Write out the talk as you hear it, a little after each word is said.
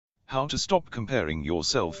How to stop comparing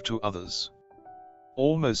yourself to others.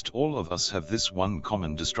 Almost all of us have this one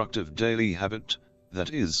common destructive daily habit,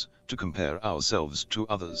 that is, to compare ourselves to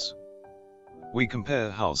others. We compare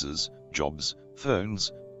houses, jobs,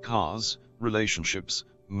 phones, cars, relationships,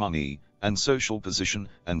 money, and social position,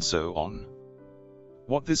 and so on.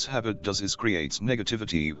 What this habit does is creates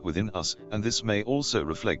negativity within us, and this may also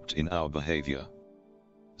reflect in our behavior.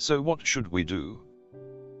 So what should we do?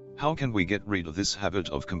 How can we get rid of this habit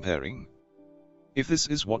of comparing? If this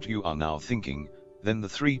is what you are now thinking, then the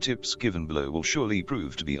 3 tips given below will surely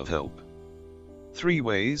prove to be of help. 3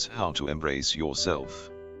 ways how to embrace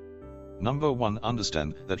yourself. Number 1.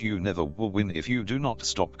 Understand that you never will win if you do not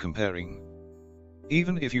stop comparing.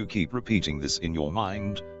 Even if you keep repeating this in your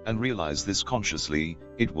mind, and realize this consciously,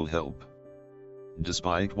 it will help.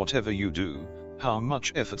 Despite whatever you do, how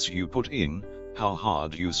much efforts you put in, how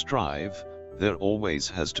hard you strive, there always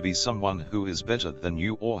has to be someone who is better than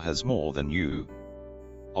you or has more than you.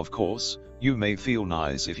 Of course, you may feel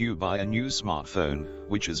nice if you buy a new smartphone,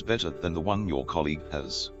 which is better than the one your colleague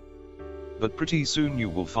has. But pretty soon you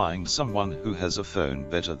will find someone who has a phone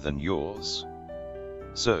better than yours.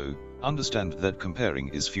 So, understand that comparing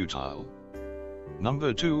is futile.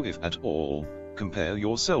 Number 2. If at all, compare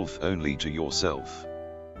yourself only to yourself.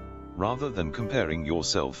 Rather than comparing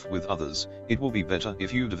yourself with others, it will be better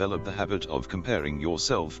if you develop the habit of comparing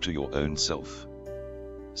yourself to your own self.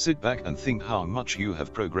 Sit back and think how much you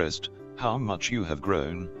have progressed, how much you have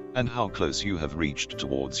grown, and how close you have reached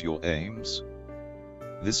towards your aims.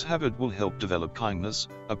 This habit will help develop kindness,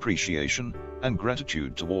 appreciation, and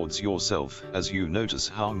gratitude towards yourself as you notice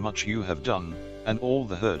how much you have done, and all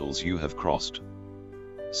the hurdles you have crossed.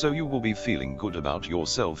 So you will be feeling good about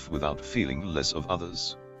yourself without feeling less of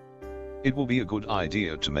others. It will be a good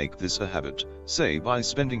idea to make this a habit, say by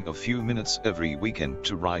spending a few minutes every weekend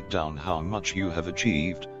to write down how much you have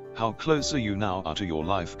achieved, how closer you now are to your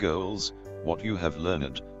life goals, what you have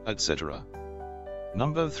learned, etc.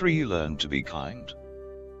 Number 3. Learn to be kind.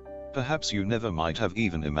 Perhaps you never might have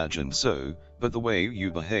even imagined so, but the way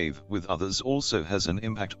you behave with others also has an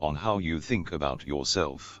impact on how you think about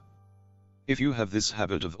yourself. If you have this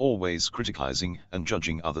habit of always criticizing and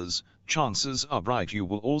judging others, chances are bright you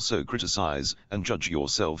will also criticize and judge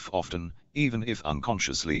yourself often, even if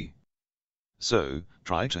unconsciously. So,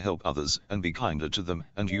 try to help others and be kinder to them,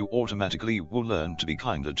 and you automatically will learn to be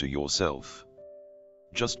kinder to yourself.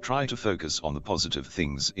 Just try to focus on the positive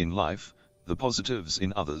things in life, the positives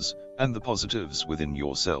in others, and the positives within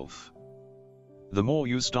yourself. The more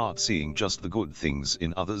you start seeing just the good things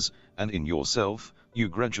in others, and in yourself, you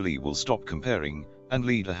gradually will stop comparing, and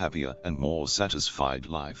lead a happier and more satisfied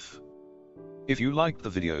life. If you liked the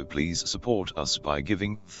video, please support us by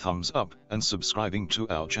giving thumbs up and subscribing to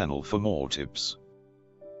our channel for more tips.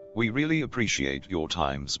 We really appreciate your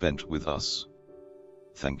time spent with us.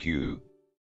 Thank you.